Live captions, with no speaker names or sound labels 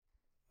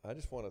I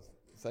just want to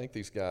thank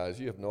these guys.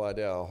 You have no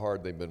idea how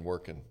hard they've been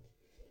working.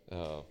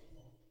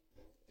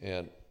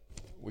 And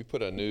we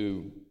put a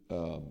new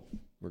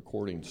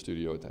recording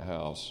studio at the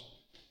house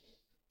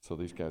so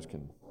these guys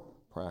can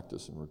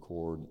practice and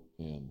record.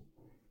 And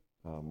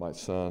my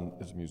son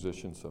is a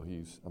musician, so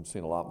I'm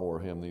seeing a lot more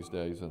of him these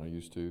days than I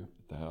used to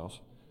at the house,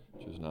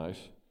 which is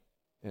nice.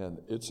 And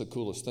it's the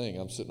coolest thing.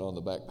 I'm sitting on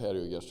the back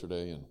patio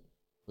yesterday and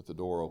with the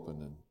door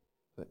open,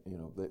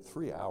 and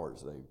 3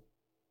 hours they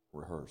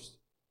rehearsed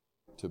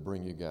to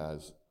bring you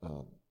guys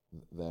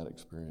that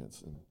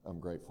experience. And I'm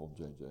grateful,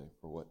 JJ,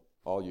 for what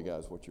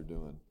you're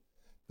doing.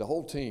 The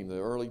whole team, the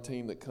early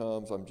team that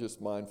comes, I'm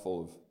just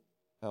mindful of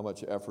how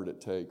much effort it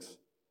takes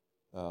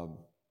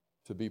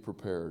to be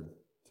prepared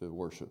to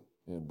worship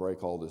and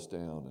break all this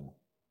down.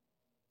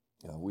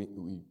 And we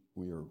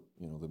are,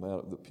 the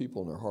amount of the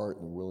people in their heart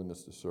and their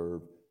willingness to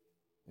serve,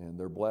 and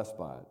they're blessed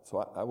by it. So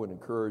I would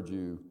encourage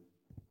you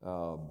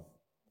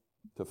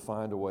to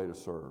find a way to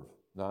serve,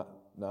 not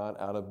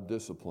out of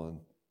discipline,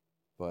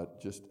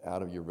 but just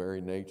out of your very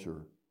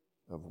nature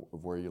of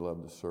where you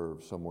love to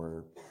serve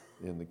somewhere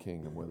in the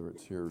kingdom, whether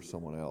it's here or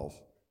someone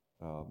else.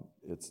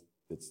 It's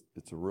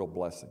a real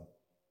blessing.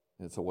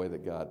 And it's a way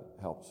that God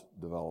helps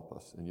develop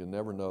us. And you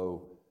never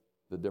know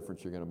the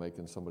difference you're going to make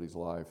in somebody's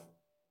life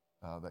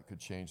that could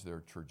change their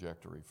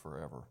trajectory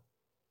forever.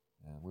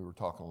 And we were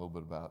talking a little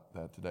bit about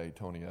that today.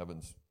 Tony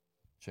Evans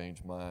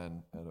changed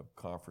mine at a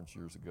conference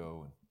years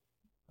ago,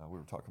 and we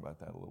were talking about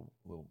that a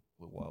little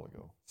while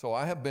ago. So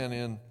I have been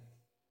in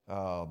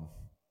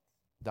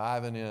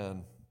diving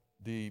in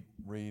deep,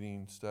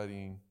 reading,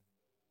 studying,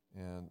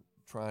 and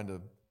trying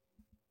to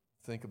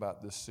think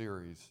about this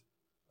series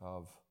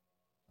of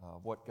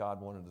what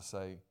God wanted to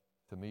say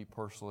to me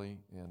personally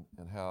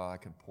and how I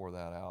can pour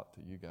that out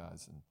to you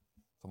guys. And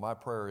so my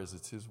prayer is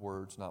it's His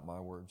words, not my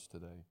words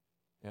today.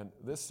 And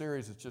this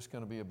series is just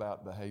going to be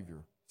about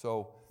behavior.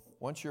 So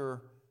once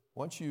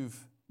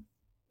you've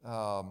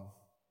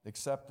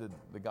accepted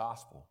the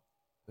gospel,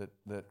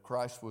 that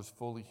Christ was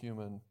fully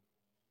human,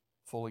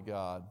 fully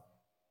God,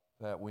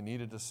 that we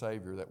needed a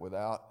Savior, that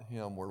without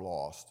Him we're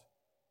lost,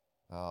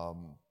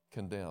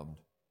 condemned,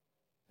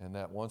 and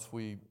that once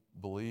we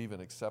believe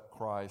and accept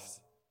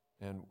Christ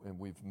and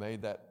we've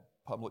made that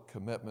public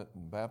commitment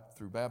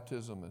through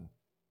baptism and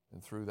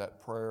through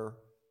that prayer,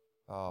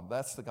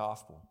 that's the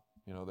gospel,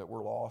 that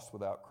we're lost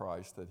without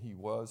Christ, that He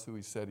was who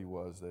He said He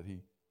was, that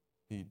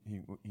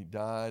He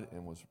died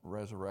and was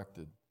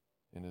resurrected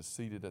and is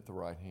seated at the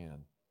right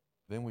hand.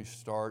 Then we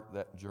start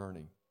that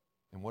journey.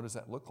 And what does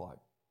that look like?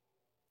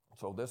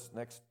 So this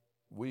next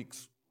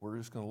week's, we're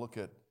just going to look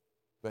at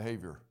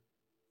behavior.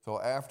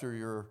 So after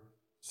you're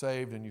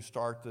saved and you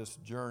start this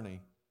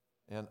journey,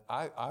 and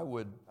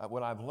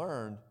what I've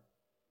learned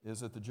is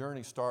that the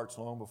journey starts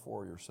long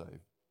before you're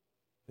saved.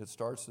 It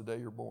starts the day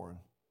you're born.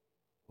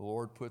 The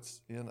Lord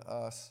puts in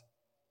us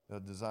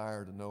a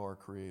desire to know our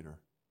Creator,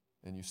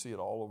 and you see it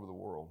all over the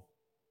world.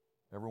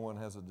 Everyone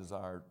has a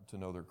desire to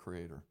know their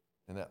Creator,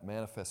 and that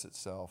manifests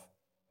itself,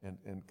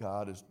 and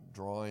God is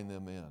drawing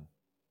them in.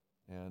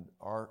 And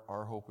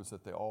our hope is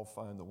that they all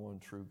find the one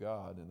true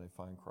God and they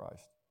find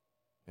Christ.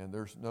 And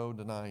there's no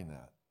denying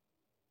that.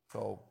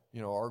 So,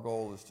 our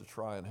goal is to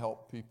try and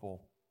help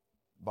people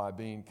by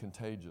being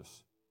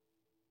contagious.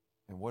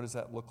 And what does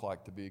that look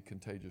like to be a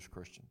contagious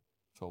Christian?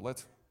 So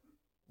let's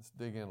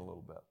dig in a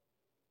little bit.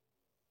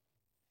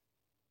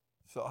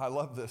 So I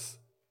love this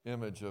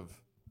image of,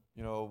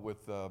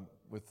 with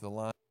the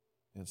line,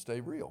 and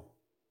stay real.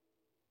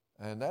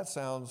 And that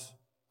sounds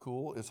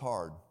cool. It's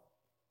hard.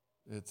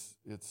 It's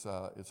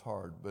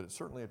hard, but it's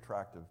certainly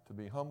attractive to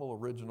be humble,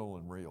 original,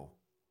 and real.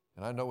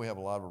 And I know we have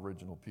a lot of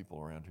original people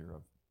around here.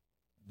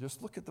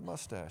 Just look at the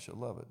mustache. I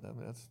love it. I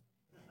mean,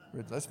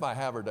 that's my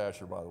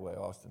haberdasher, by the way,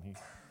 Austin.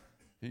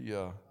 He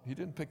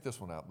didn't pick this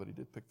one out, but he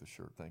did pick the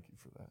shirt. Thank you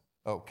for that.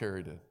 Oh,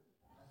 Carrie did.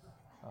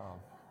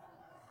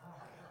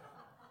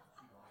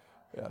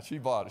 Yeah, she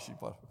bought it.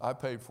 I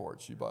paid for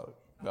it. She bought it.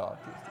 No,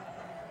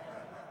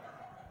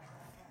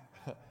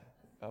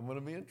 I'm going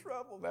to be in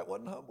trouble. That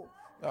wasn't humble.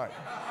 All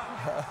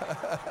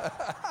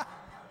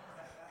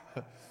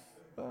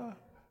right.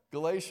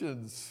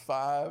 Galatians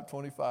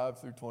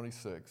 5:25 through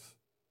 26.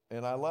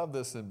 And I love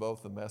this in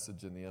both the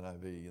Message and the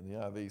NIV. In the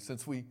NIV,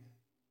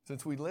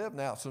 since we live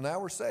now, so now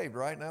we're saved,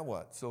 right? Now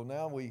what? So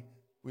now we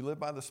live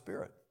by the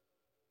Spirit.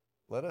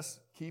 Let us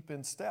keep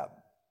in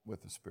step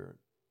with the Spirit.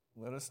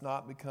 Let us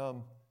not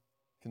become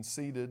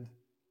conceited,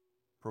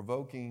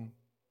 provoking,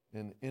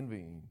 and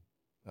envying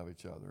of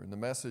each other. And the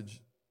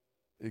Message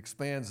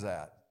expands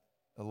that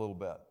a little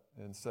bit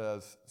and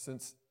says,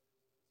 since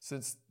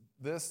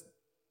this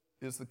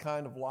is the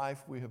kind of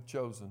life we have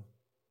chosen,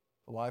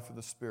 the life of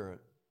the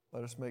Spirit,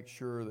 let us make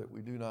sure that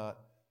we do not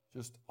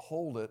just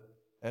hold it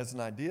as an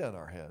idea in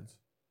our heads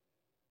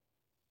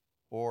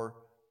or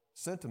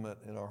sentiment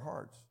in our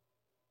hearts,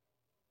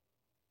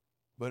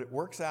 but it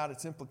works out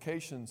its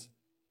implications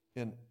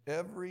in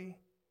every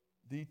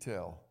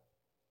detail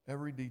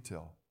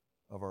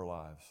of our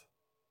lives.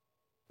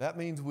 That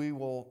means we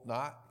will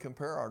not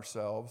compare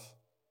ourselves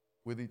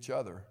with each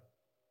other,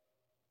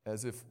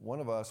 as if one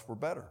of us were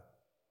better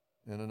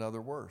and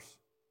another worse.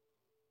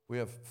 We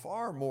have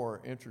far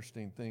more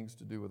interesting things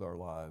to do with our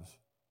lives.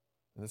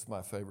 And this is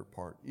my favorite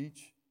part.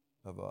 Each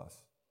of us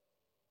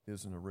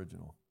is an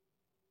original.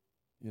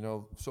 You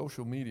know,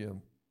 social media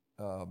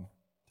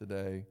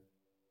today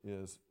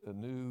is a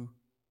new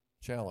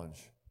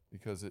challenge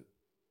because it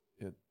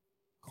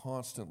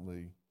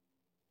constantly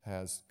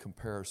has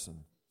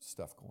comparison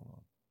stuff going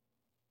on.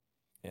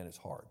 And it's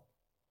hard.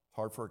 It's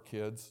hard for our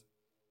kids,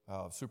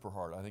 super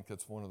hard. I think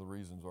that's one of the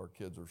reasons our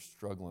kids are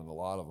struggling, a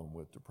lot of them,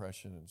 with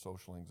depression and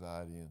social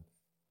anxiety, and,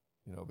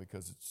 you know,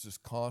 because it's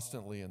just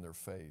constantly in their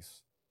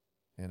face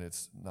and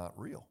it's not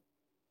real.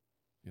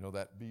 You know,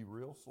 that Be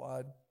Real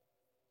slide,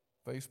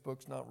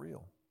 Facebook's not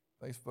real.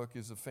 Facebook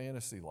is a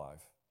fantasy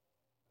life.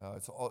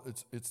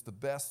 It's the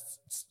best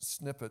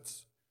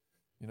snippets.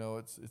 You know,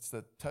 it's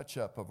the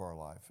touch-up of our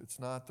life. It's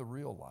not the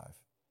real life.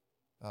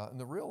 And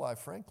the real life,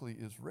 frankly,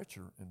 is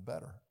richer and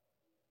better.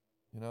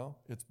 You know,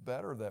 it's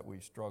better that we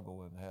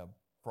struggle and have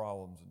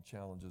problems and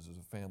challenges as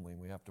a family,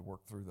 and we have to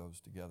work through those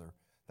together.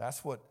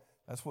 That's what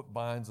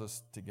binds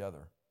us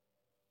together.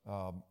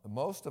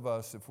 Most of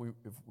us, if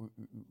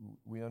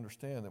we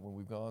understand that when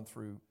we've gone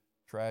through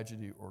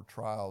tragedy or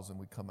trials and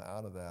we come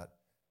out of that,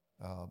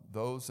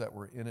 those that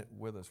were in it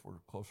with us we're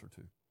closer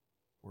to.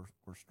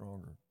 We're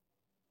stronger.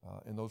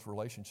 And those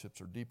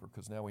relationships are deeper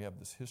because now we have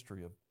this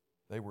history of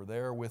they were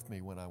there with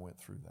me when I went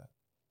through that.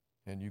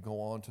 And you go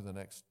on to the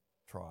next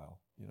trial.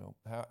 You know,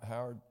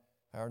 Howard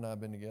and I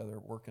have been together,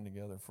 working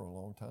together for a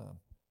long time.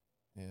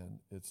 And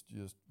it's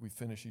just, we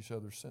finish each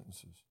other's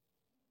sentences.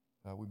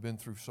 We've been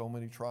through so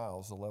many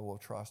trials. The level of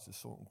trust is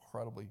so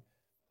incredibly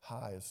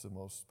high. It's the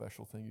most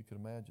special thing you can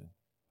imagine.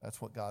 That's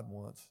what God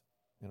wants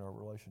in our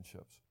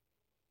relationships.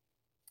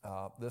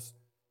 This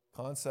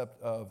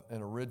concept of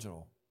an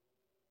original.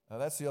 Now,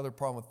 that's the other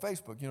problem with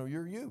Facebook. You know,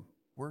 you're you.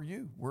 We're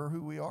you. We're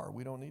who we are.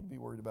 We don't need to be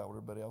worried about what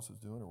everybody else is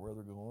doing or where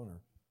they're going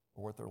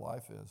or what their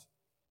life is.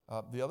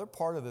 The other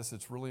part of this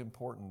that's really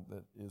important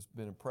that has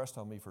been impressed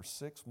on me for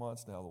 6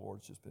 months now, the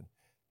Lord's just been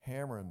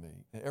hammering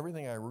me. And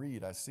everything I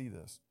read, I see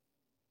this.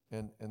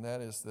 And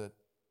that is that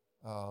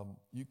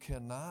you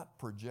cannot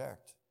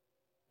project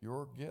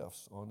your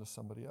gifts onto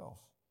somebody else.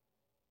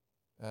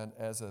 And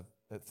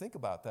think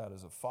about that,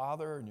 as a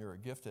father and you're a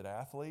gifted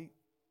athlete,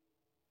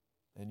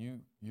 and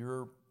you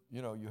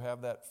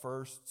have that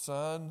first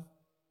son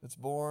that's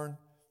born,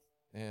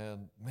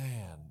 and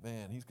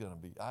man, he's going to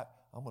be,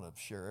 I'm going to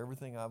share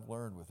everything I've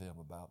learned with him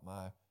about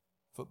my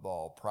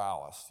football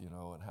prowess, you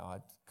know, and how I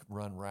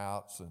run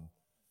routes and,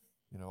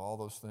 you know, all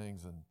those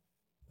things. And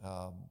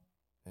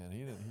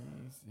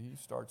he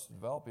starts to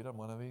develop. He doesn't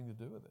want to have anything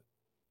to do with it.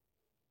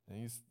 And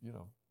he's, you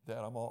know, Dad,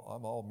 I'm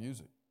all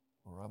music,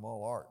 or I'm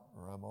all art,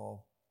 or I'm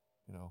all,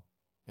 you know.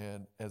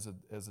 And as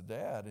a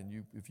dad,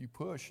 and if you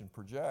push and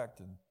project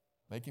and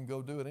make him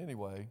go do it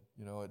anyway,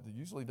 you know, it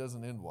usually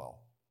doesn't end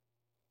well.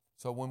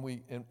 So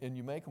when and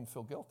you make them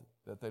feel guilty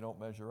that they don't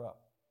measure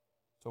up.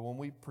 So when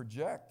we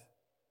project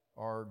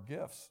our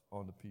gifts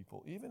onto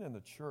people, even in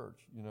the church,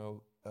 you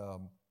know,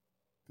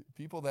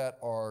 people that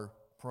are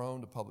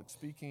prone to public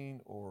speaking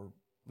or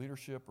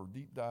leadership or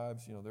deep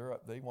dives, you know,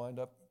 they wind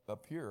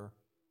up here,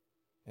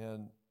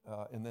 and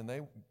then they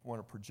want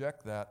to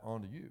project that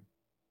onto you.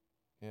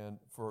 And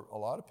for a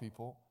lot of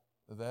people,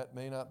 that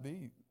may not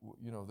be,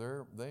 you know,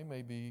 they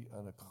may be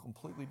on a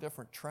completely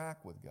different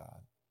track with God,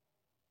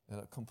 in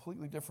a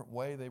completely different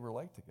way they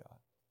relate to God.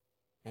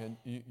 And,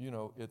 you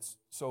know, it's,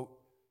 so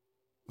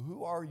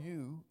who are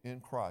you in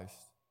Christ?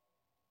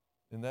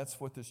 And that's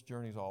what this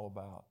journey is all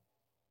about.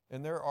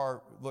 And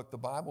look, the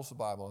Bible's the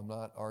Bible. I'm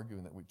not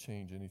arguing that we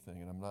change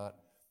anything, and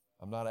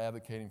I'm not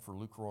advocating for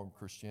lukewarm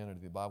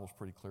Christianity. The Bible's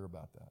pretty clear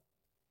about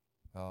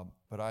that.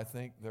 But I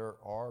think there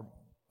are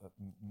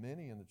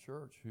many in the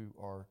church who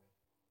are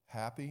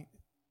happy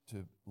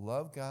to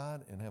love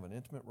God and have an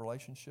intimate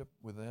relationship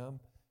with them,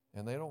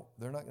 and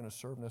they're not going to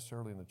serve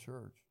necessarily in the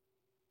church,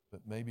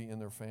 but maybe in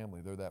their family.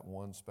 They're that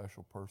one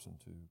special person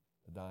to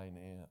a dying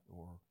aunt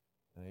or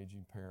an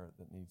aging parent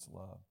that needs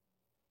love.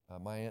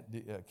 My aunt,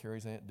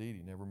 Carrie's Aunt Dee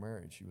Dee, never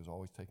married. She was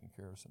always taking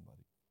care of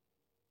somebody.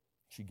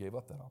 She gave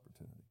up that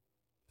opportunity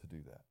to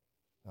do that.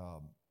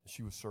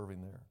 She was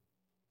serving there.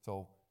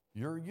 So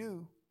you're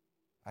you.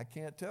 I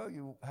can't tell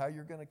you how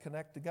you're going to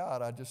connect to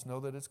God. I just know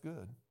that it's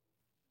good.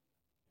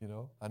 You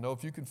know, I know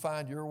if you can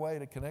find your way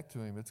to connect to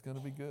Him, it's going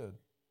to be good.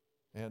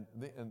 And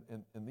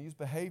these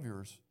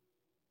behaviors,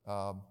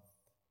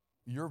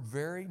 your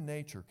very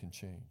nature can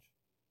change.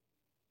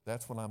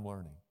 That's what I'm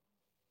learning.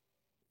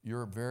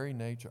 Your very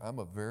nature. I'm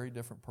a very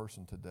different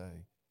person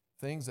today.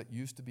 Things that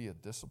used to be a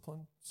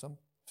discipline, some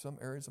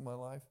areas of my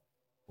life,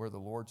 where the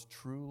Lord's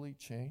truly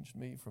changed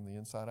me from the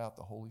inside out,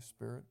 the Holy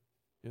Spirit,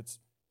 it's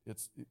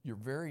your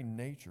very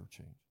nature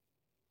changed.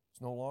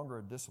 It's no longer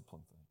a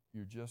discipline thing.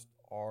 You just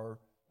are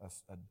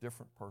a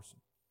different person.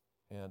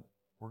 And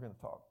we're going to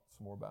talk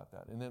some more about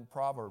that. And then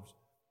Proverbs,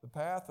 the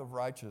path of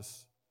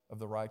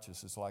the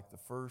righteous is like the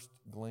first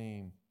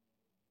gleam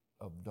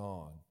of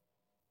dawn,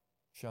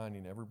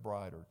 shining ever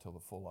brighter till the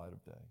full light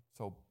of day.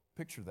 So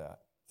picture that.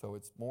 So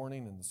it's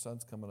morning and the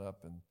sun's coming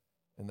up,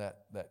 and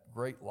that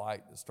great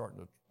light is starting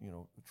to,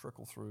 to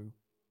trickle through.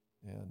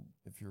 And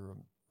if you're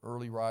an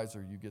early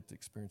riser, you get to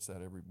experience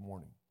that every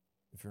morning.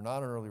 If you're not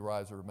an early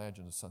riser,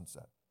 imagine a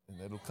sunset, and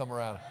it'll come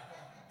around.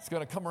 It's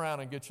going to come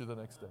around and get you the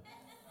next day.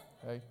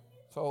 Okay?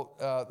 So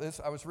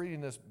I was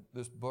reading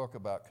this book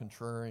about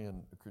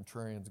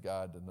Contrarian's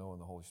Guide to Knowing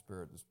the Holy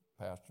Spirit. This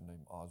pastor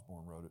named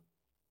Osborne wrote it.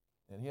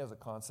 And he has a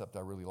concept I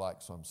really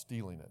like, so I'm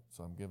stealing it.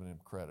 So I'm giving him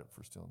credit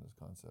for stealing this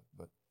concept.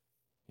 But,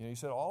 he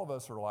said all of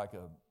us are like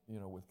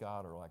with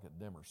God are like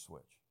a dimmer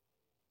switch.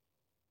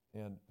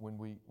 And when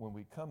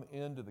we come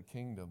into the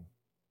kingdom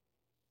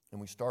and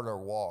we start our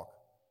walk,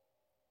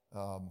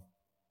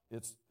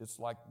 it's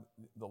like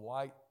the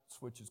light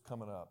switch is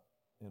coming up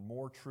and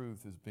more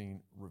truth is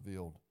being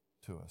revealed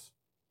to us.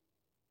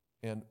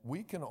 And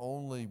we can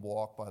only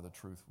walk by the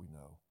truth we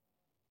know.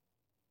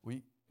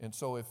 And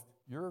so if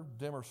your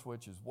dimmer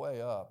switch is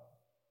way up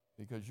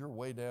because you're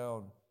way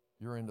down,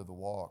 you're into the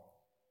walk,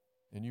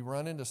 and you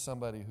run into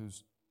somebody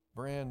who's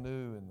brand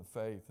new in the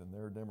faith and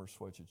their dimmer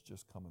switch is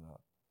just coming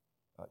up.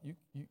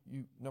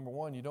 You number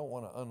one, you don't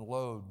want to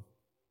unload,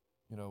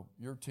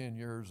 your 10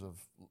 years of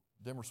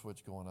dimmer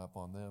switch going up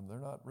on them. They're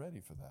not ready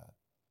for that.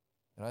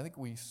 And I think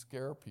we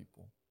scare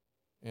people.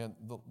 And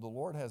the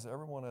Lord has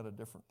everyone at a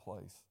different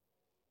place.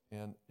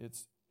 And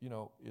it's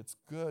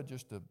good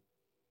just to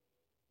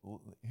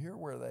hear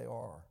where they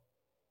are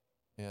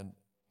and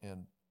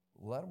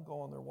let them go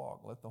on their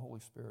walk. Let the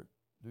Holy Spirit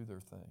do their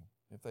thing.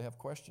 If they have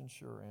questions,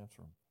 sure,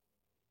 answer them.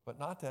 But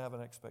not to have an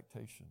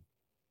expectation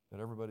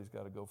that everybody's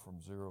got to go from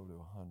 0 to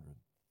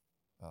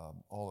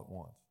 100 all at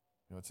once.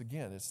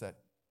 It's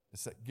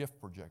that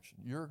gift projection.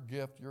 Your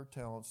gift, your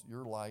talents,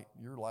 your light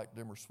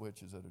dimmer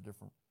switch is at a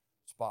different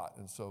spot.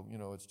 And so,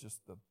 it's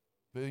just the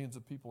billions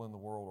of people in the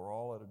world are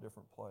all at a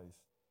different place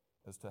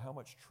as to how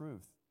much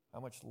truth,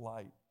 how much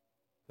light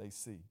they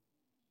see.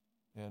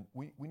 And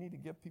we need to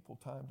give people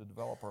time to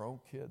develop, our own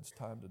kids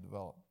time to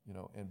develop,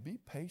 and be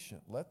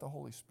patient. Let the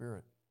Holy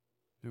Spirit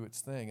do its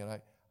thing. And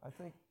I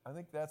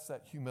think that's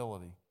that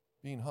humility,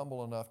 being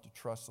humble enough to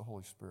trust the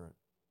Holy Spirit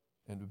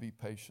and to be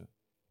patient.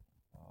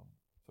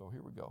 So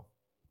here we go.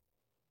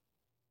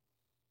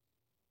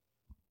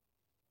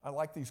 I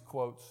like these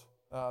quotes.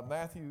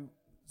 Matthew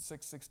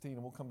 6:16,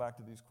 and we'll come back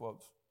to these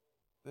quotes.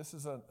 This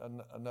is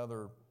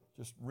another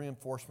just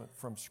reinforcement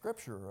from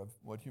Scripture of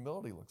what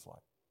humility looks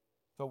like.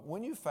 So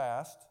when you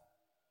fast,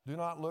 do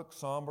not look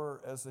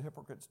somber as the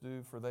hypocrites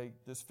do, for they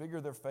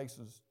disfigure their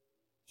faces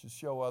to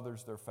show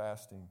others they're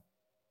fasting.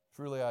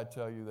 Truly, I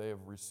tell you, they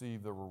have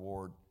received their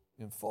reward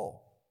in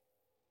full.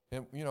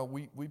 And,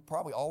 we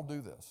probably all do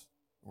this.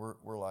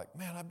 We're like,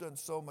 man, I've done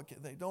so much.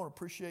 They don't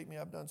appreciate me.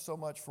 I've done so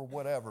much for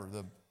whatever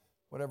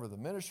the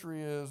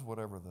ministry is,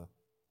 whatever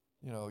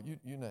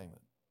you name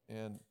it.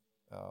 And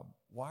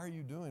why are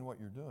you doing what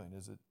you're doing?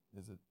 Is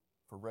it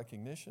for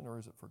recognition or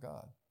is it for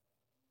God?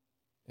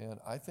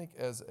 And I think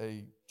as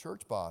a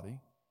church body,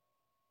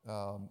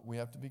 we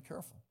have to be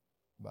careful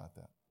about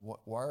that.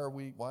 Why are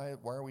we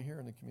here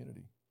in the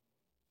community?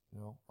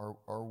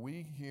 Are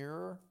we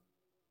here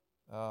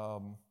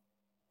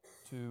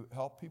to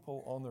help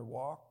people on their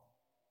walk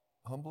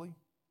humbly?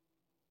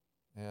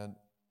 And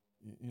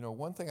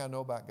one thing I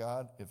know about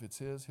God, if it's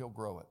His, He'll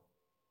grow it.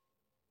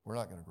 We're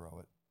not going to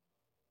grow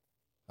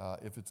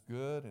it. If it's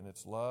good and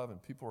it's love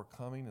and people are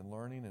coming and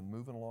learning and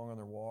moving along on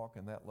their walk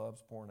and that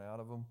love's pouring out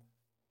of them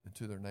and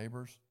to their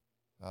neighbors,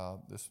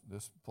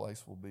 this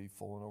place will be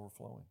full and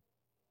overflowing.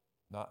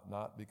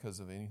 Not because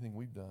of anything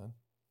we've done,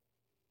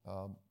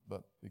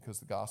 but because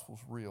the gospel's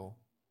real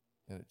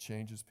and it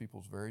changes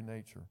people's very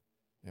nature.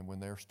 And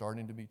when they're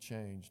starting to be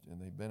changed and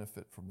they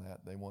benefit from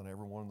that, they want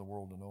everyone in the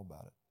world to know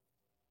about it.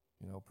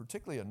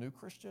 Particularly a new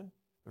Christian,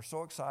 they're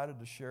so excited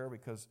to share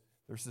because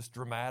there's this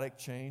dramatic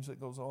change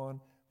that goes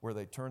on where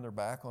they turn their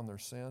back on their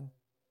sin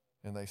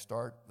and they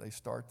start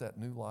that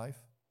new life.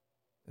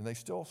 And they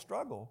still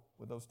struggle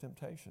with those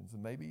temptations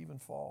and maybe even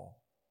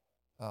fall.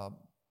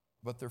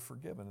 But they're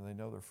forgiven and they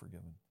know they're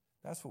forgiven.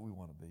 That's what we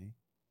want to be.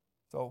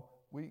 So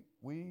we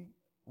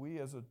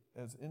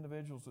as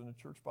individuals in the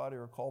church body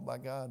are called by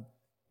God,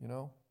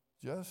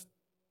 just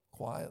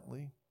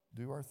quietly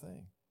do our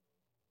thing.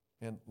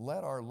 And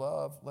let our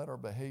love, let our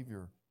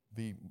behavior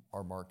be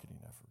our marketing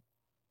effort,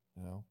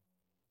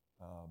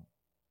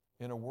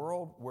 In a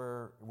world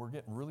where we're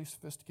getting really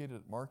sophisticated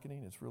at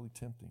marketing, it's really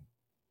tempting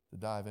to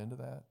dive into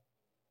that.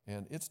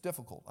 And it's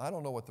difficult. I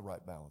don't know what the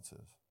right balance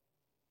is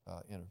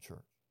in a church.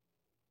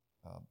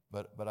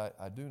 But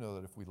I do know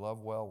that if we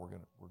love well, we're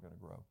going to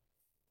grow.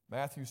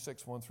 Matthew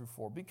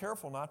 6:1-4. Be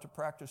careful not to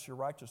practice your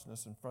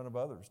righteousness in front of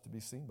others to be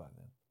seen by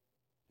them.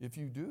 If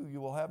you do,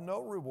 you will have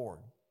no reward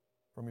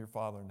from your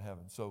Father in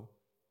heaven. So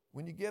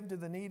when you give to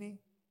the needy,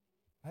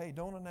 hey,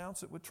 don't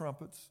announce it with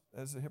trumpets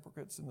as the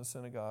hypocrites in the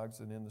synagogues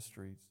and in the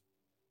streets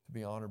to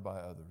be honored by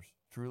others.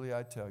 Truly,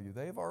 I tell you,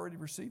 they have already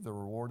received the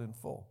reward in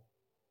full.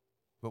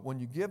 But when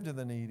you give to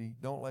the needy,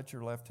 don't let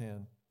your left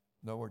hand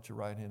know what your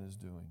right hand is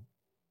doing,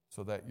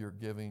 so that your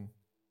giving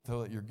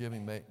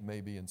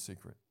may be in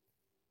secret.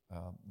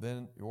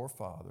 Then your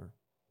Father,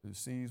 who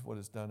sees what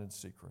is done in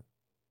secret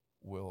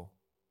will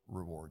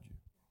reward you.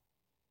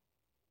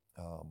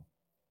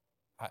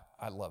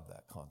 I love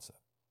that concept.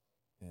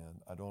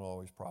 And I don't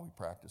always probably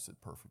practice it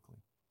perfectly.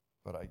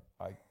 But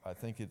I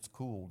think it's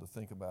cool to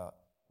think about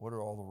what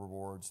are all the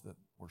rewards that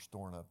we're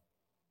storing up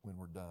when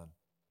we're done.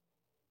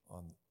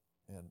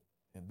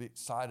 And be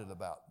excited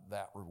about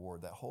that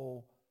reward, that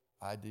whole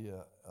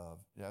idea of,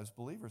 as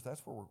believers,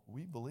 that's where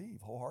we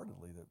believe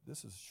wholeheartedly that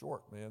this is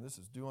short, man. This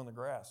is dew on the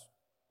grass.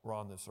 We're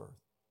on this earth.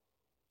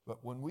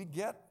 But when we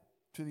get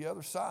to the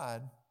other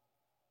side,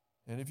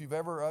 and if you've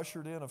ever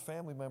ushered in a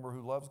family member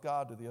who loves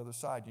God to the other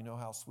side, you know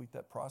how sweet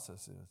that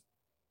process is.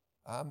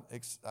 I'm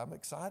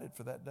excited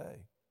for that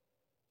day,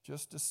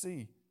 just to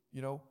see,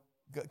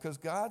 because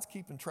God's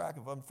keeping track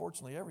of,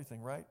 unfortunately,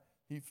 everything, right?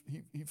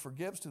 He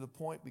forgives to the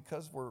point,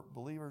 because we're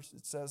believers,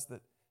 it says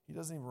that he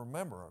doesn't even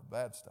remember our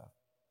bad stuff.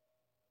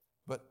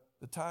 But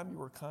the time you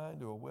were kind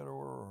to a widower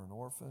or an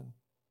orphan,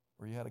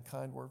 or you had a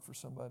kind word for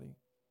somebody,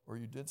 or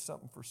you did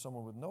something for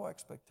someone with no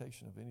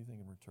expectation of anything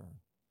in return,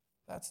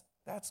 that's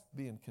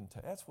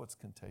what's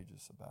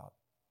contagious about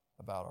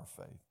our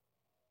faith.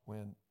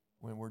 When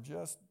we're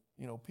just,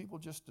 people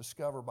just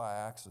discover by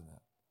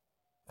accident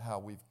how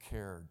we've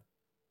cared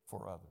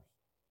for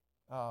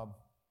others.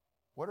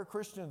 What are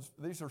Christians,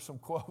 these are some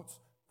quotes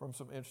from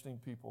some interesting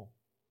people.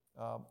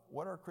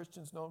 What are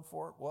Christians known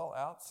for? Well,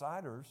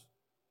 outsiders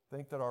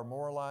think that our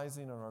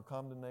moralizing and our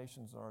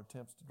condemnations and our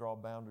attempts to draw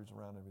boundaries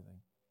around everything,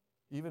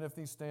 even if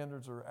these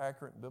standards are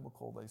accurate and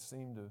biblical, they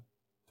seem to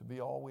be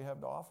all we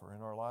have to offer,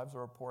 and our lives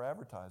are a poor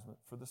advertisement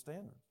for the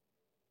standards.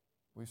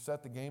 We've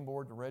set the game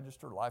board to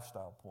register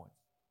lifestyle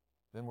points.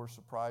 Then we're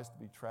surprised to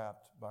be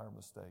trapped by our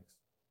mistakes.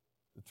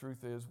 The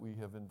truth is we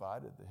have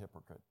invited the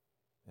hypocrite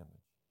image.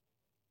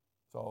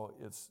 So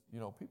it's,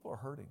 people are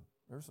hurting.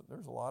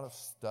 There's a lot of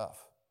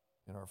stuff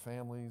in our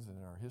families and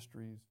in our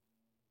histories.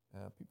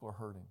 People are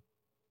hurting.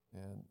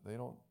 And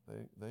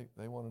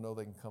they want to know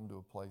they can come to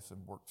a place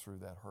and work through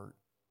that hurt,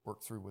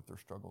 work through what their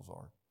struggles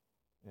are.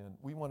 And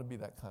we want to be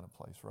that kind of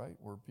place, right?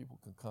 Where people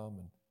can come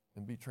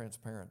and be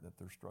transparent that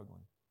they're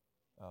struggling.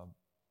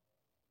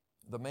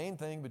 The main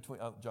thing between,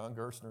 John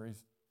Gerstner,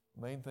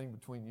 the main thing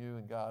between you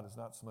and God is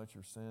not so much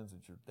your sins,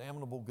 it's your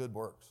damnable good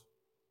works.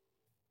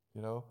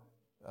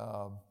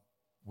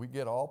 We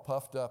get all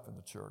puffed up in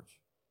the church.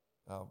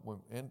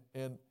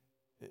 And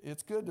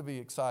it's good to be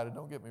excited,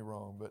 don't get me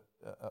wrong,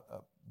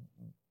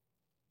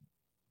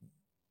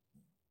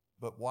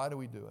 but why do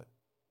we do it?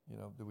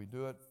 Do we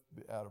do it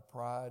out of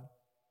pride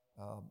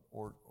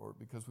or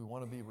because we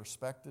want to be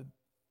respected?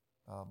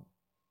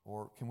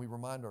 Or can we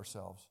remind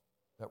ourselves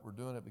that we're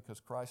doing it because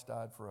Christ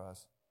died for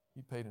us?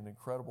 He paid an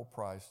incredible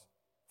price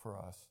for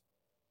us.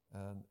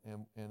 And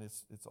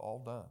it's all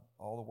done.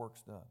 All the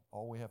work's done.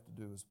 All we have to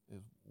do is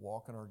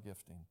walk in our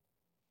gifting,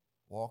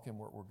 walk in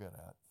what we're good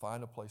at,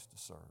 find a place to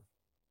serve.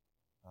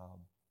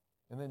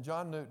 And then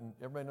John Newton,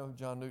 everybody know who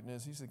John Newton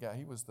is? He's the guy,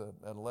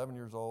 at 11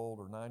 years old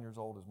or 9 years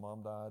old, his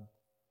mom died.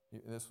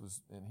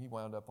 And he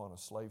wound up on a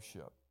slave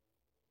ship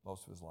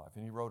most of his life.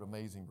 And he wrote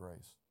Amazing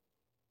Grace.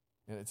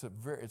 And it's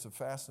a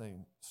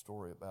fascinating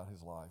story about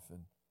his life.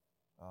 And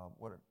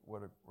what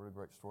a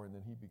great story. And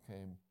then he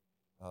became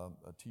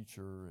a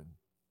teacher and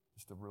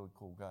just a really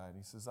cool guy. And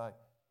he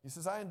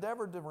says, I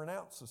endeavored to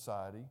renounce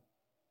society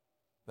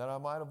that I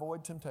might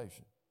avoid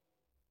temptation.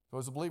 So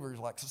as a believer, he's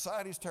like,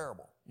 society's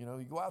terrible.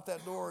 You go out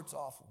that door, it's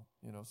awful.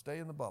 Stay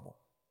in the bubble.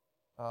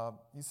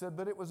 He said,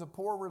 but it was a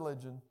poor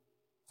religion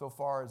so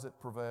far as it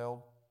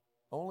prevailed,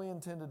 only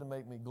intended to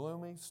make me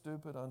gloomy,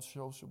 stupid,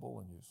 unsociable,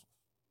 and useless.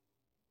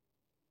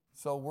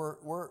 So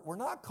we're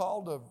not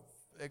called to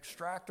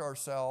extract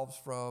ourselves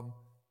from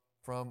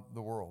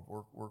the world.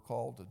 We're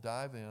called to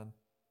dive in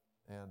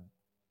and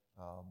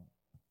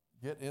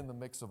get in the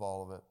mix of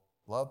all of it,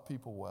 love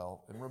people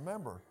well, and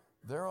remember,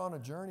 they're on a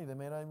journey, they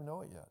may not even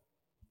know it yet.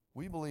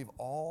 We believe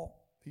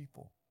all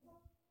people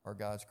are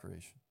God's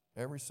creation,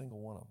 every single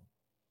one of them,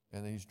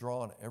 and He's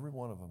drawn every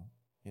one of them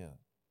in.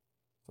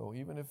 So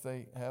even if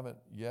they haven't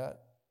yet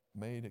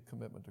made a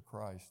commitment to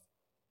Christ,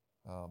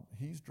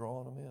 He's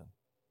drawing them in.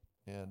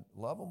 And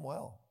love them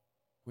well.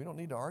 We don't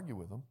need to argue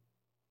with them.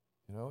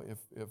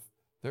 If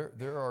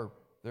there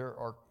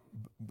are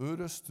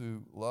Buddhists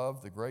who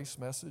love the grace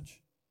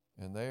message,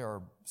 and they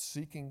are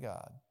seeking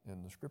God,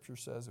 and the Scripture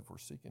says if we're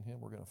seeking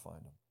Him, we're going to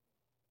find Him.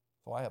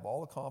 So I have all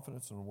the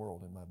confidence in the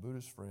world in my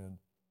Buddhist friend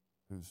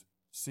who's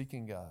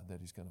seeking God that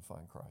he's going to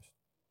find Christ.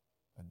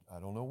 I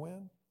don't know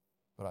when,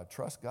 but I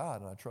trust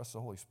God and I trust the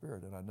Holy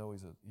Spirit, and I know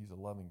He's a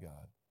loving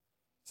God.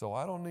 So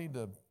I don't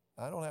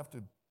have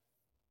to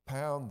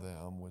pound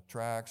them with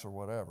tracts or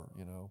whatever,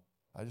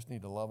 I just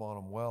need to love on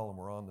them well, and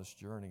we're on this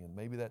journey, and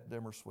maybe that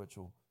dimmer switch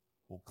will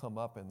come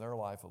up in their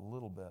life a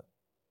little bit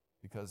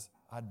because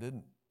I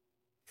didn't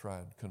try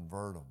and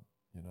convert them,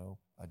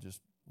 I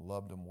just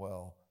loved them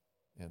well,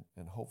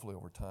 and hopefully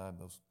over time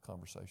those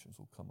conversations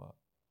will come up.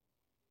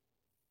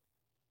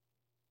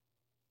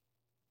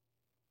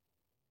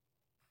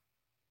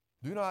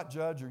 Do not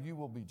judge, or you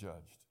will be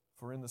judged.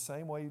 For in the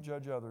same way you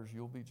judge others,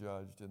 you'll be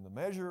judged, and the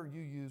measure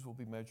you use will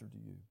be measured to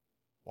you.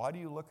 Why do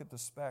you look at the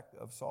speck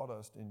of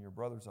sawdust in your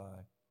brother's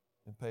eye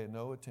and pay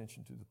no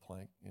attention to the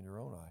plank in your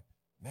own eye?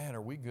 Man,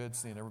 are we good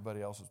seeing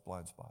everybody else's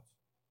blind spots?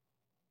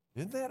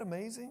 Isn't that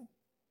amazing?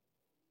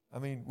 I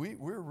mean, we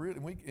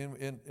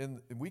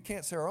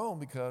can't see our own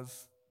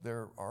because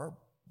there are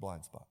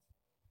blind spots.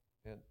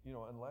 And,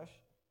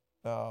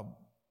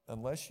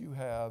 unless you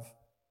have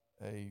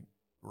a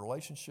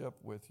relationship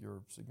with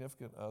your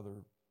significant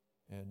other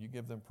and you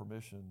give them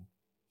permission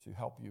to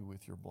help you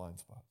with your blind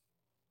spots.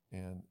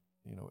 And,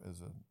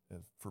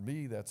 for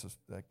me, that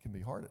can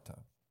be hard at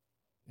times.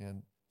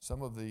 And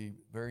some of the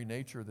very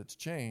nature that's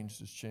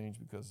changed is changed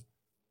because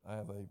I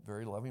have a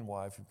very loving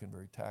wife who can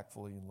very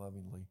tactfully and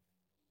lovingly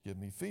give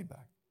me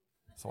feedback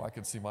so I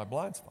can see my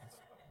blind spots.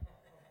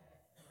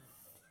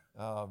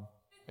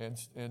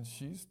 And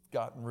she's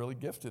gotten really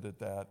gifted at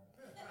that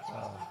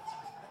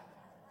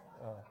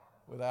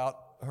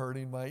without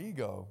hurting my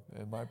ego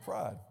and my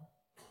pride.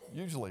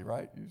 Usually,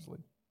 right?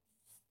 Usually.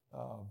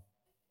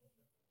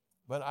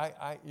 But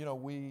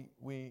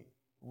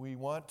we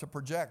want to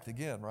project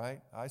again,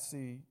 right? I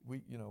see,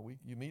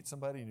 you meet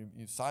somebody and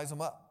you size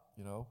them up,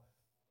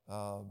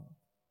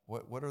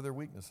 what are their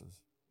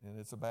weaknesses? And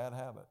it's a bad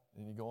habit.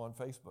 And you go on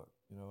Facebook,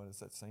 and it's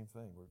that same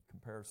thing. We're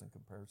comparison.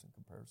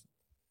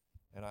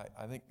 And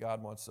I think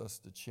God wants us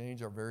to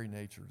change our very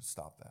nature to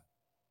stop that.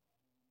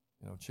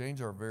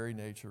 Change our very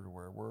nature to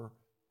where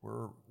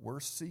we're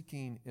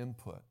seeking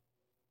input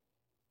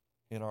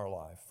in our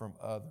life from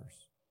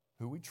others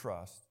who we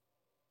trust,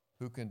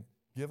 who can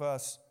give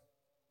us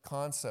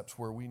concepts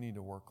where we need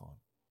to work on.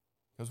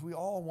 Because we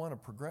all want to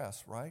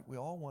progress, right? We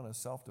all want a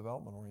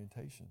self-development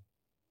orientation.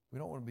 We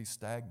don't want to be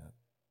stagnant.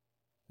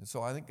 And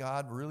so I think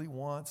God really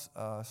wants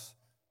us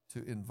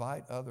to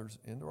invite others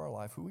into our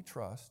life who we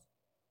trust,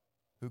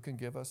 who can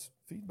give us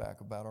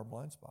feedback about our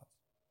blind spots.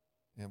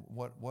 And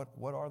what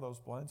are those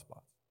blind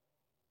spots?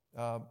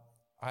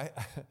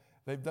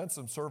 They've done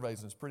some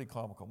surveys, and it's pretty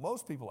comical.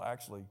 Most people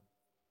actually,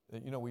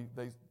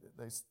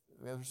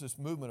 there's this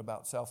movement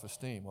about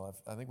self-esteem. Well,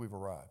 I think we've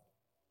arrived.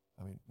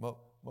 I mean,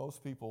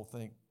 most people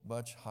think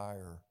much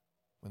higher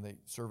when they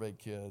survey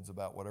kids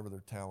about whatever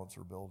their talents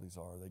or abilities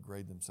are. They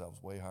grade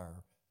themselves way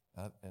higher.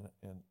 And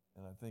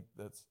I think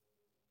that's,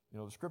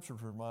 the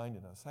Scripture's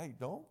reminding us, hey,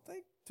 don't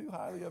think too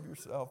highly of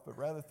yourself, but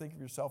rather think of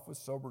yourself with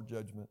sober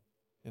judgment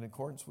in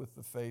accordance with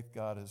the faith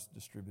God has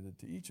distributed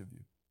to each of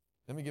you.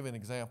 Let me give you an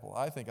example.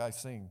 I think I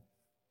sing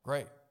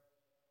great.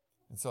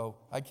 And so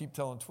I keep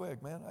telling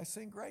Twig, man, I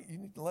sing great. You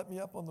need to let me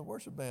up on the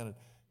worship band. And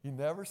he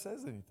never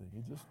says anything.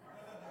 He just,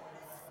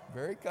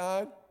 very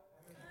kind.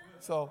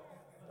 So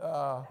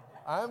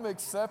I'm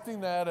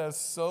accepting that as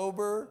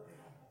sober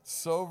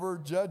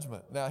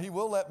judgment. Now, he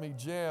will let me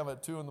jam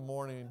at 2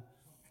 a.m.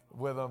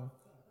 with him,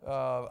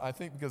 I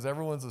think because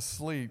everyone's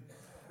asleep.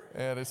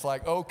 And it's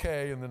like,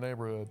 okay, in the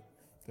neighborhood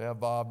to have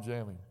Bob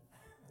jamming.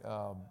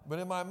 But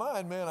in my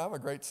mind, man, I'm a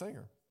great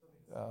singer.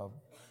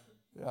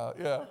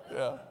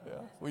 Yeah.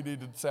 We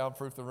need to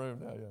soundproof the room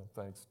now. Yeah,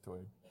 thanks,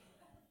 Twig.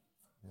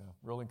 Yeah,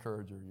 real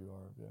encourager you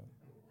are. Yeah.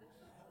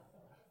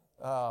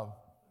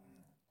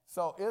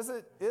 So is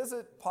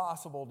it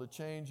possible to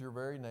change your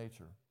very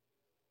nature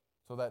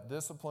so that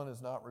discipline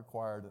is not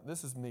required?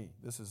 This is me.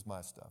 This is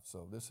my stuff.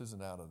 So this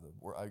isn't out of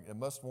I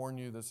must warn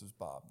you, this is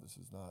Bob. This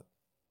is not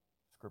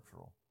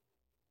scriptural.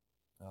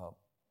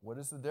 What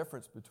is the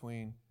difference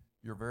between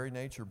your very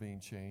nature being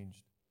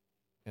changed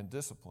and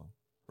discipline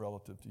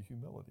relative to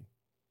humility?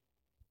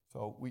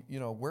 So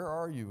where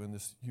are you in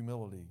this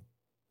humility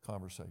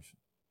conversation?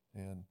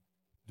 And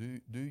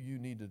do you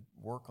need to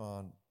work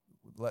on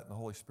letting the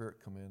Holy Spirit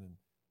come in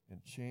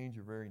and change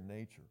your very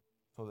nature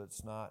so that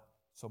it's not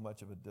so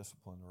much of a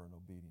discipline or an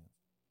obedience,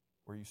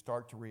 where you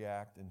start to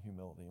react in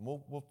humility? And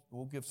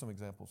we'll give some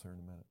examples here in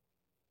a minute.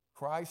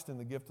 Christ and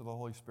the gift of the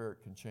Holy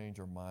Spirit can change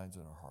our minds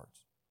and our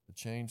hearts. A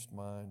changed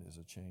mind is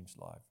a changed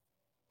life.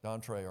 Don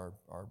Trey, our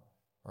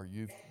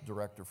youth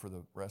director for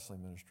the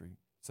wrestling ministry,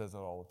 says that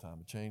all the time.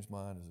 A changed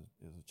mind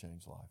is a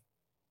changed life.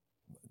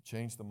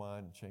 Change the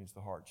mind and change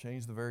the heart.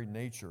 Change the very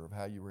nature of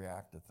how you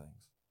react to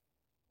things.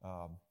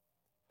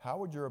 How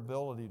would your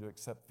ability to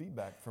accept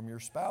feedback from your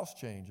spouse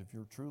change if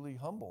you're truly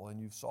humble and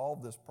you've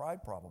solved this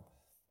pride problem?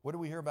 What do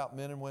we hear about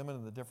men and women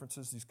and the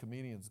differences? These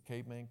comedians,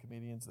 caveman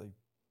comedians,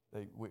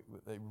 they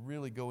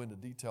really go into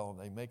detail and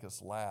they make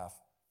us laugh.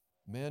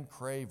 Men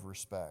crave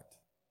respect.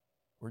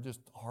 We're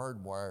just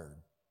hardwired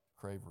to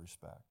crave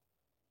respect.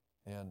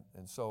 And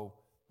so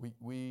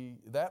we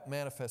that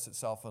manifests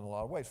itself in a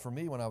lot of ways. For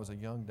me, when I was a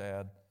young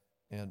dad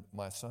and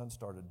my son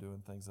started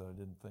doing things that I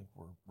didn't think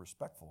were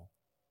respectful,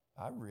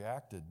 I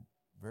reacted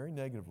very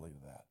negatively to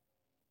that.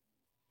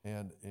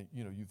 And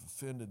you've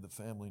offended the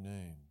family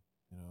name,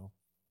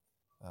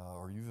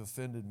 or you've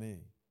offended me.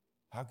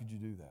 How could you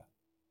do that?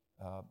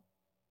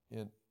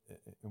 And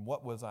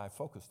what was I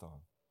focused on?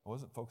 I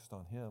wasn't focused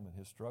on him and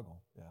his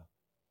struggle. Yeah,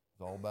 it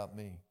was all about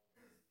me.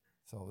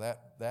 So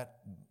that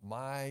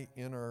my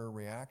inner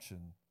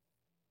reaction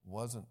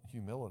wasn't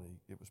humility,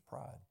 it was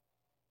pride.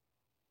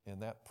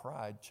 And that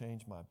pride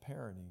changed my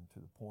parenting to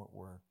the point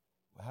where,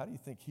 how do you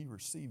think he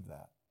received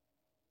that?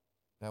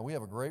 Now, we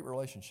have a great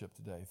relationship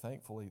today.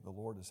 Thankfully, the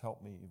Lord has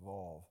helped me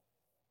evolve.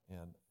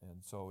 And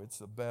so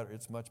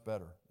it's much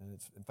better. And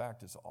in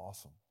fact, it's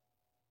awesome.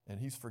 And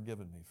he's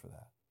forgiven me for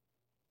that.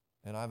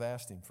 And I've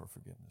asked him for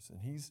forgiveness.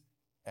 And he's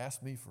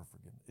asked me for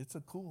forgiveness. It's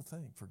a cool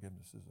thing.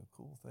 Forgiveness is a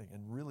cool thing.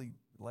 And really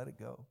let it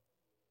go.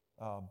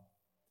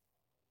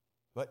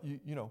 But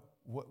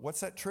what's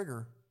that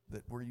trigger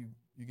where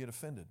you get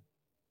offended?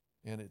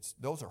 And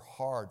those are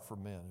hard for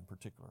men in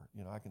particular.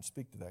 I can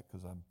speak to that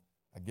because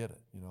I get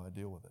it. I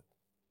deal with it.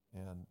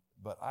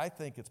 But I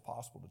think it's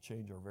possible to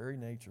change our very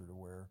nature to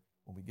where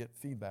when we get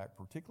feedback,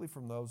 particularly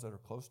from those that are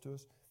close to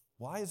us,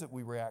 why is it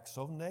we react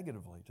so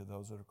negatively to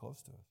those that are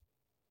close to us?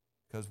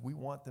 Because we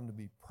want them to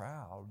be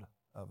proud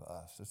of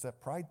us. It's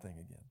that pride thing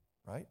again,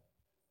 right?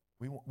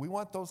 We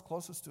want those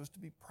closest to us to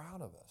be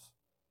proud of us.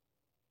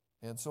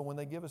 And so when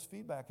they give us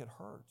feedback, it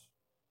hurts.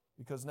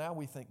 Because now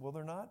we think, well,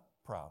 they're not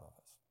proud of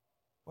us.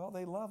 Well,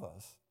 they love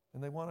us,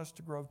 and they want us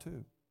to grow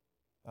too.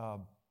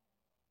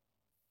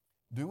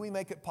 Do we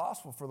make it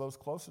possible for those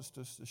closest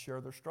to us to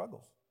share their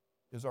struggles?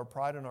 Is our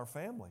pride in our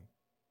family,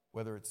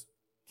 whether it's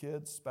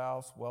kids,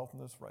 spouse,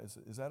 wealthness, right,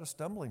 is that a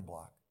stumbling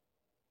block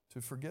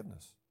to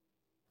forgiveness?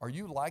 Are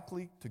you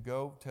likely to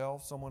go tell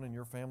someone in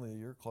your family that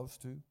you're close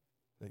to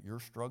that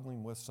you're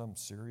struggling with some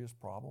serious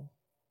problem,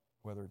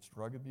 whether it's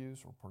drug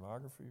abuse or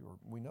pornography, or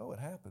we know it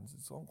happens.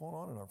 It's all going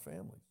on in our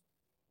families.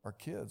 Our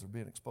kids are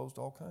being exposed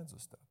to all kinds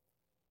of stuff.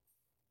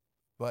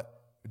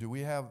 But do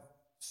we have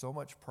so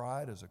much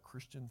pride as a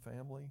Christian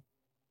family,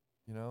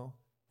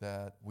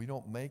 that we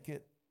don't make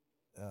it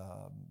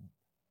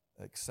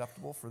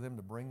acceptable for them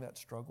to bring that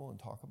struggle and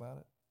talk about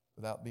it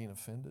without being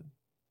offended?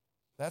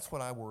 That's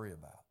what I worry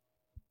about,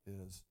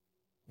 is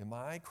am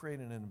I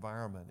creating an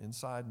environment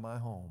inside my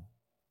home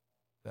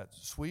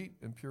that's sweet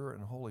and pure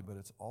and holy, but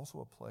it's also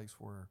a place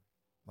where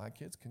my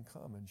kids can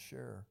come and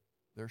share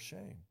their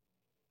shame?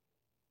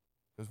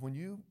 Because when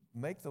you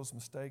make those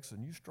mistakes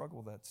and you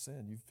struggle with that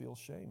sin, you feel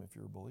shame if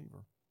you're a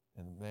believer.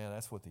 And man,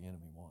 that's what the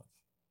enemy wants.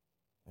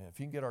 And if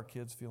you can get our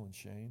kids feeling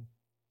shame,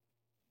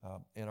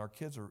 and our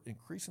kids are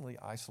increasingly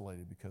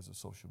isolated because of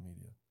social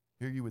media.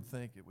 Here you would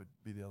think it would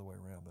be the other way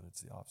around, but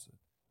it's the opposite.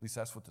 At least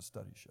that's what the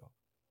studies show.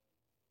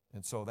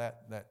 And so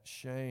that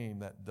shame,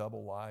 that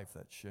double life,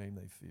 that shame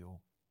they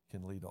feel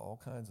can lead to all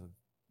kinds of,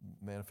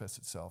 manifest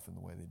itself in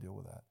the way they deal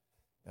with that.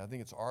 And I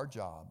think it's our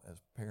job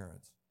as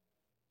parents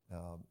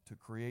to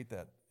create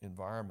that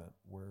environment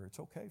where it's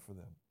okay for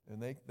them.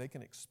 And they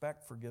can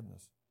expect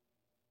forgiveness.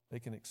 They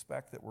can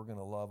expect that we're going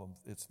to love them.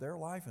 It's their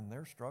life and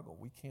their struggle.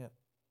 We can't,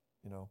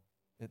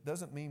 it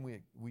doesn't mean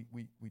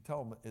we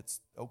tell them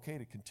it's okay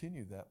to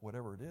continue that,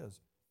 whatever it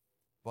is.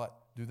 But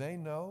do they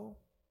know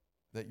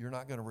that you're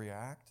not going to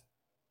react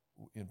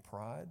in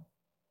pride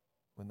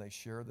when they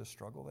share the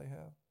struggle they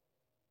have?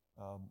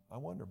 I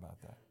wonder about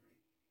that.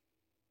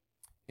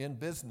 In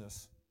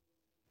business,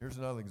 here's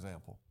another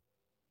example.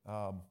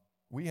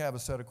 We have a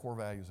set of core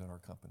values in our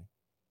company.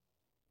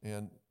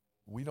 And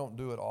we don't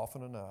do it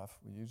often enough,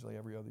 usually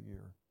every other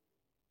year.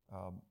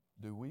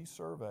 Do we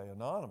survey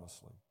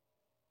anonymously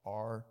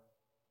our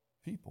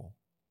people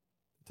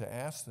to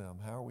ask them,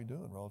 how are we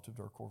doing relative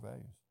to our core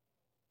values?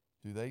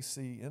 Do they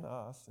see in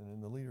us and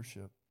in the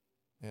leadership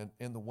and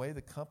in the way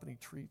the company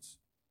treats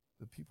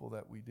the people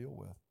that we deal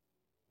with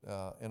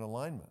in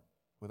alignment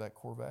with that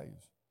core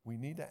values? We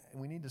need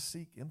to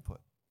seek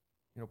input.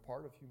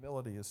 Part of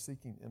humility is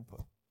seeking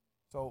input.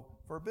 So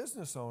for a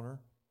business owner,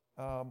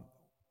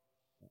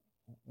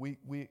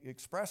 we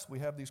express we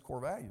have these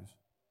core values,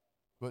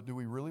 but do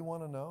we really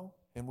want to know?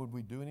 And would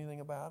we do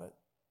anything about it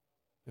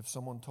if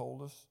someone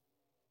told us,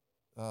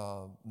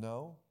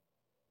 no,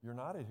 you're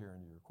not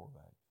adhering to your core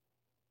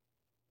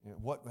values?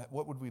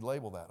 What would we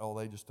label that? Oh,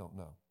 they just don't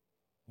know.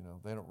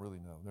 They don't really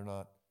know. They're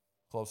not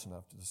close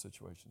enough to the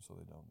situation, so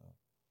they don't know.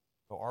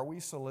 So are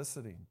we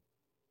soliciting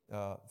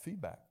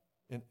feedback?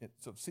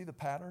 So see the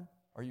pattern?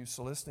 Are you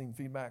soliciting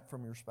feedback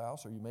from your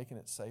spouse? Are you making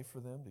it safe for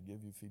them to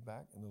give you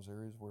feedback in those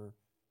areas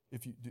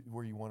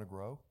where you want to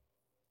grow?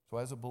 So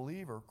as a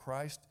believer,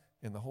 Christ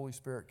and the Holy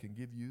Spirit can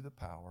give you the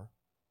power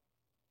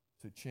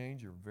to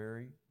change your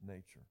very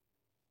nature.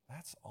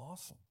 That's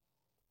awesome.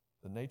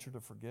 The nature to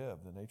forgive,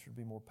 the nature to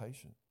be more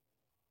patient.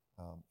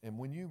 And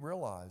when you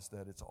realize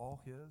that it's all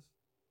His,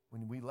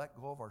 when we let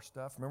go of our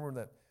stuff, remember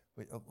that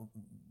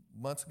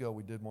months ago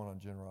we did one on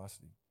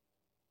generosity.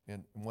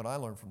 And what I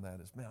learned from that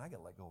is, man, I got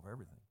to let go of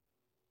everything.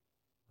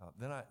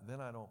 Then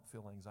I don't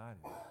feel anxiety.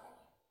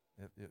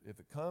 If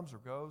it comes or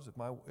goes,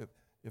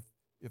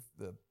 if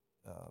the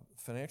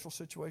financial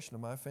situation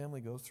of my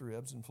family goes through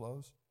ebbs and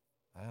flows,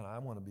 man, I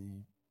want to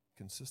be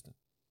consistent.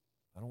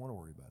 I don't want to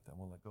worry about that. I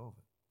want to let go of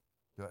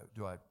it.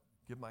 Do I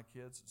give my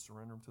kids and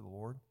surrender them to the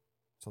Lord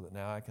so that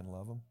now I can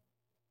love them,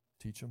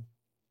 teach them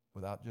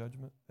without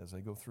judgment as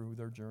they go through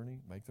their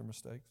journey, make their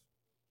mistakes?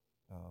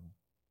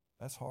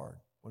 That's hard.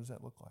 What does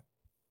that look like?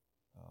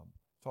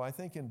 So I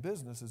think in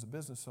business, as a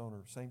business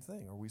owner, same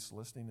thing. Are we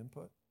soliciting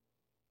input?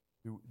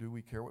 Do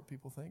we care what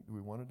people think? Do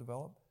we want to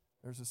develop?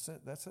 That's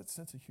that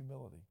sense of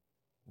humility.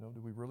 Do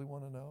we really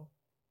want to know?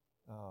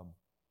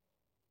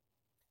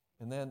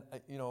 And then,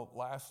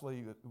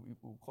 lastly,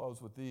 we'll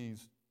close with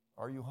these.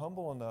 Are you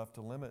humble enough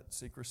to limit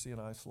secrecy and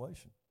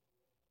isolation?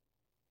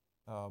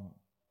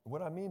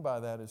 What I mean by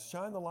that is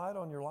shine the light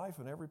on your life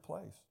in every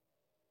place.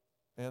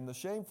 And the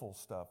shameful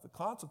stuff, the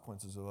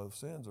consequences of those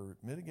sins are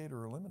mitigated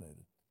or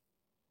eliminated.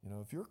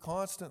 If you're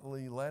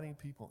constantly letting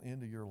people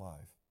into your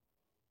life.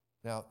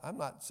 Now, I'm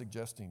not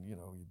suggesting, you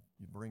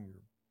bring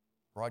your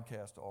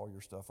broadcast all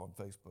your stuff on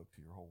Facebook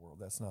to your whole world.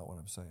 That's not what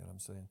I'm saying. I'm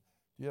saying,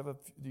 do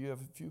you have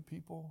a few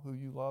people who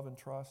you love and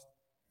trust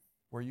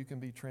where you can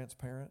be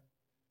transparent?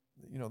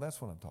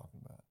 That's what I'm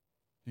talking about.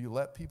 Do you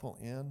let people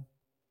in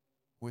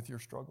with your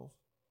struggles?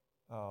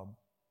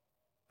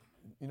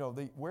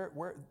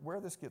 Where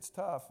this gets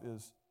tough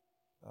is,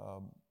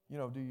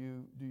 do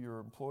your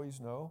employees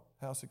know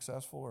how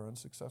successful or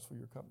unsuccessful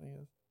your company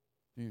is?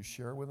 Do you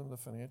share with them the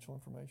financial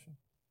information?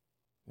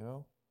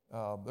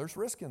 There's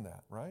risk in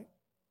that, right?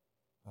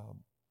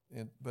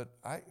 But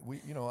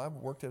I've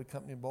worked at a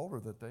company in Boulder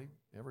that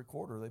every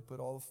quarter they put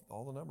all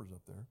the numbers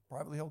up there.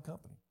 Privately held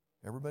company.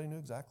 Everybody knew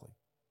exactly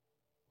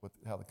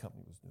how the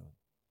company was doing.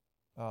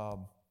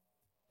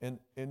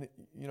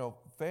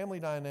 Family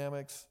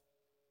dynamics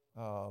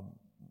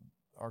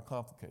are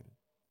complicated.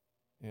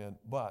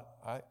 But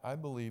I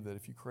believe that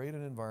if you create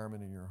an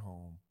environment in your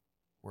home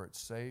where it's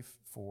safe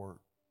for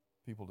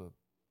people to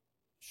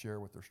share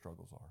what their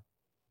struggles are,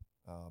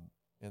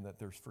 and that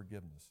there's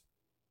forgiveness,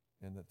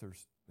 and that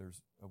there's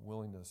a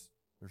willingness,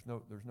 there's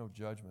no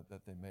judgment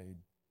that they made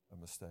a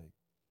mistake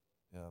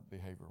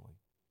behaviorally,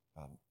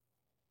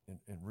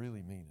 and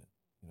really mean it,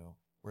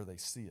 where they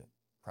see it,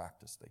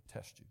 practice, they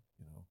test you,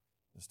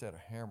 Instead of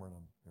hammering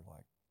them, you're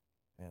like,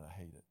 man, I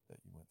hate it that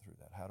you went through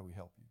that. How do we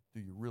help you? Do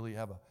you really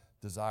have a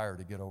desire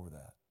to get over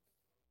that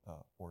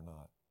or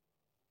not?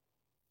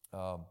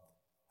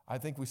 I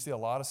think we see a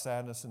lot of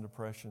sadness and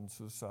depression,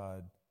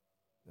 suicide,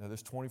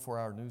 this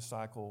 24-hour news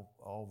cycle,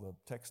 all the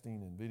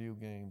texting and video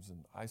games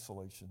and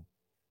isolation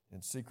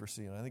and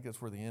secrecy, and I think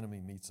that's where the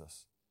enemy meets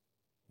us.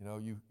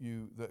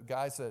 The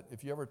guys that,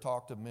 if you ever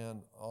talk to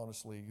men,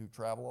 honestly, who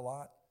travel a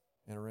lot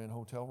and are in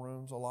hotel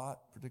rooms a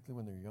lot,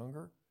 particularly when they're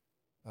younger,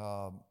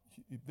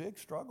 big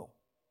struggle,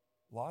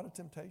 a lot of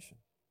temptation,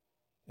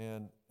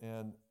 and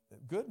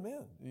good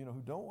men,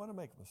 who don't want to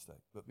make a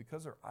mistake, but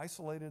because they're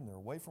isolated and they're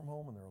away from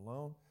home and they're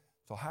alone.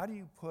 So how do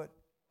you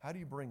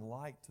bring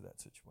light to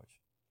that situation?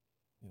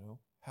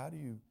 How do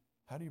you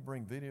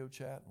bring video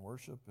chat and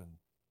worship and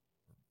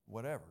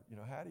whatever?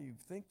 How do you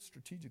think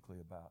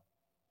strategically about,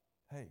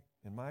 hey,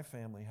 in my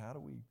family, how do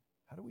we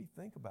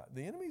think about it?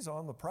 The enemy's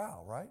on the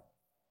prowl, right?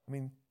 I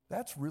mean,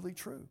 that's really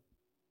true.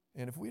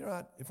 And if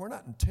we're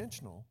not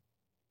intentional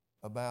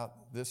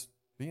about this,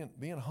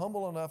 being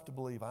humble enough to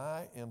believe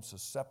I am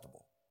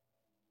susceptible,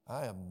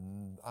 I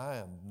am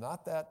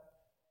not that,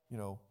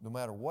 no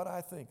matter what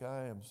I think,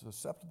 I am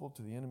susceptible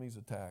to the enemy's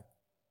attack,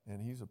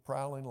 and he's a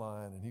prowling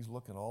lion, and he's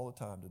looking all the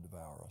time to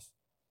devour us.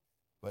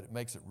 But it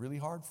makes it really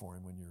hard for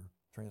him when you're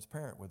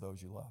transparent with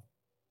those you love.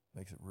 It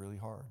makes it really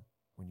hard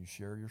when you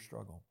share your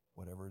struggle,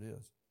 whatever it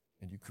is,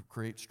 and you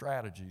create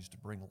strategies to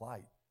bring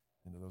light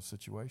into those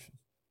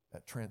situations.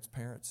 That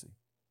transparency,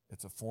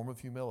 it's a form of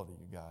humility,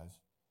 you guys,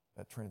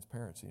 that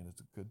transparency, and it's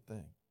a good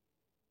thing.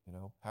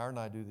 Howard and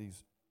I do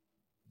these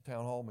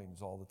town hall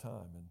meetings all the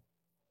time, and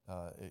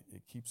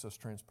it keeps us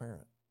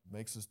transparent,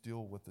 makes us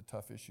deal with the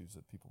tough issues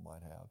that people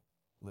might have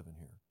living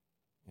here.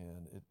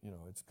 And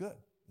it's good.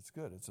 It's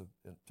good.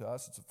 To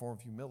us, it's a form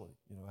of humility.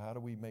 How do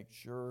we make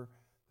sure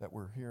that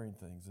we're hearing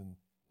things and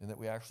that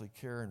we actually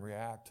care and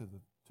react to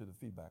the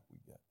feedback we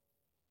get?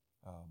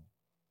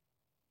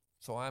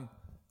 So I'm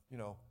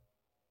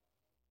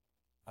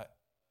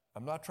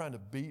not trying to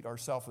beat our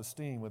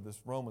self-esteem with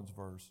this Romans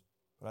verse,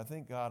 but I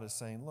think God is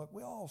saying, look,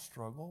 we all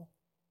struggle.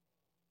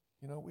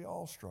 We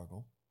all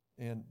struggle.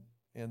 And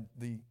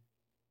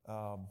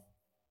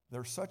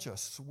there's such a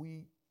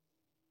sweet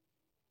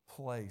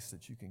place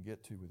that you can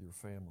get to with your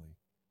family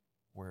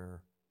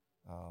where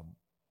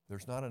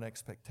there's not an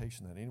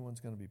expectation that anyone's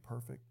going to be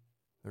perfect.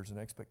 There's an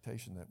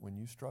expectation that when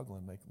you struggle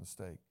and make a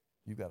mistake,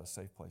 you've got a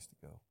safe place to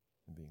go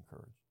and be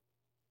encouraged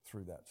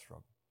through that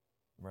struggle,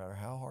 no matter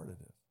how hard it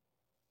is.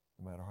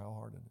 No matter how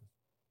hard it is.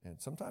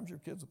 And sometimes your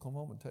kids will come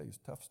home and tell you it's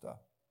tough stuff.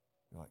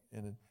 You're like,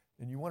 and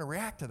you want to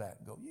react to that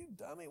and go, you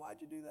dummy,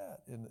 why'd you do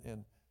that?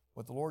 And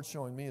what the Lord's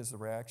showing me is the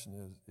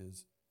reaction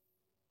is,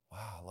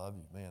 wow, I love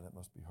you. Man, that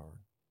must be hard.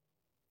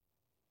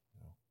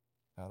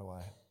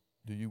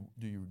 Do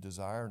you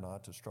desire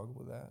not to struggle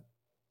with that?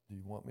 Do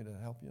you want me to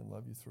help you and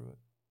love you through it?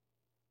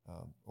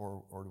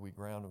 Or do we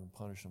ground them and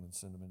punish them and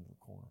send them into the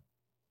corner?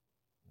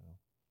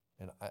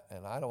 And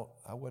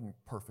I wasn't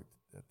perfect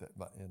at that,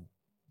 and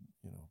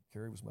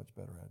Carrie was much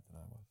better at it than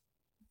I was.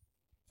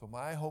 So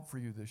my hope for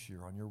you this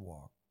year on your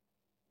walk,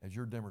 as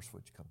your dimmer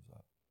switch comes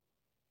up,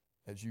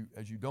 as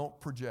you don't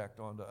project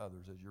onto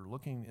others, as you're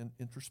looking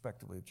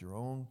introspectively at your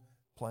own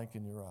plank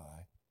in your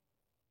eye,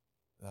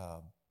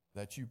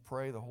 that you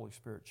pray the Holy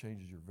Spirit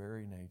changes your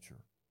very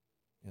nature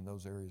in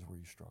those areas where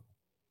you struggle.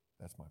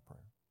 That's my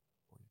prayer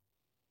for you.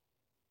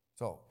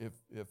 So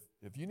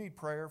if you need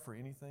prayer for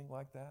anything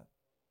like that,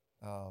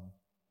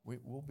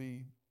 we'll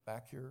be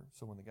back here,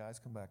 so when the guys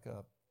come back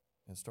up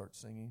and start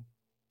singing,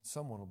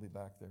 someone will be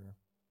back there,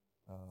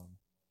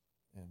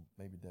 and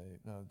maybe Dave.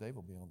 No, Dave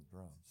will be on the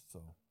drums.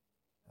 So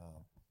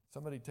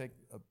somebody take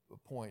a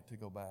point to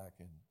go back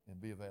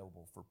and be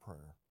available for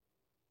prayer,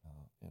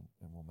 and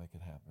we'll make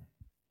it happen.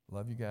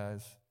 Love you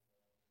guys.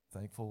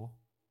 Thankful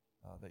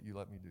that you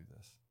let me do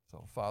this.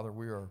 So, Father,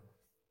 we are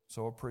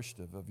so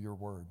appreciative of your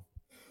word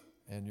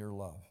and your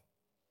love.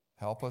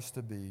 Help us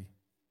to be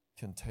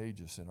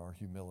contagious in our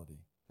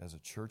humility as a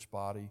church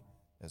body,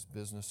 as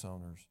business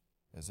owners,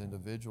 as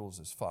individuals,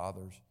 as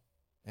fathers,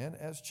 and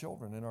as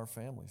children in our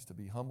families, to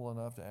be humble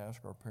enough to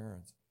ask our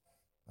parents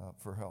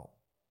for help.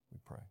 We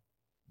pray.